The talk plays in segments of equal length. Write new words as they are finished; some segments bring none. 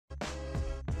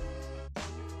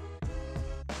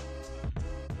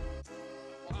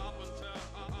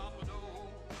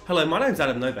Hello, my name is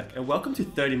Adam Novak and welcome to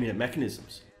 30-Minute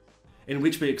Mechanisms, in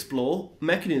which we explore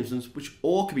mechanisms which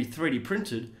all can be 3D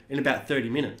printed in about 30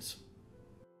 minutes.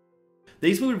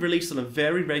 These will be released on a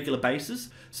very regular basis,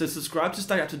 so subscribe to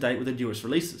stay up to date with the newest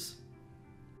releases.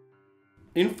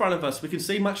 In front of us we can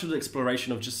see much of the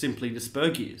exploration of just simply the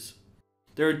spur gears.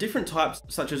 There are different types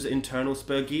such as internal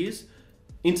spur gears,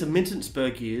 intermittent spur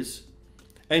gears,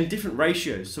 and different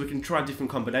ratios so we can try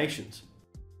different combinations.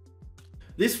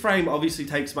 This frame obviously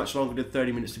takes much longer than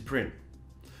 30 minutes to print,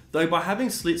 though by having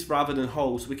slits rather than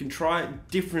holes we can try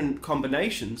different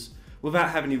combinations without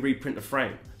having to reprint the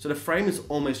frame, so the frame is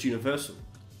almost universal.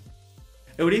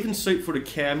 It would even suit for the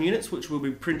cam units, which we'll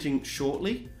be printing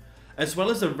shortly, as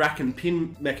well as the rack and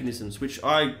pin mechanisms, which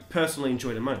I personally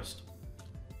enjoy the most.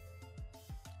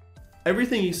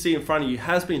 Everything you see in front of you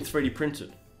has been 3D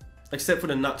printed, except for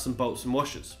the nuts and bolts and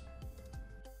washers.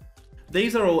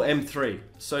 These are all M3,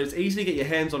 so it's easy to get your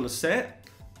hands on the set,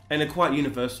 and they're quite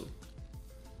universal.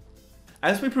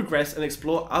 As we progress and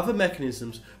explore other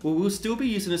mechanisms, we will still be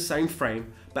using the same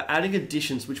frame, but adding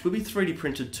additions which will be 3D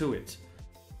printed to it.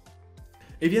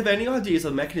 If you have any ideas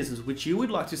of mechanisms which you would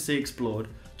like to see explored,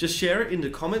 just share it in the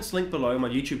comments link below on my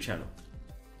YouTube channel.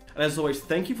 And as always,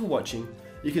 thank you for watching.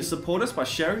 You can support us by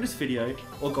sharing this video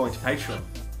or going to Patreon.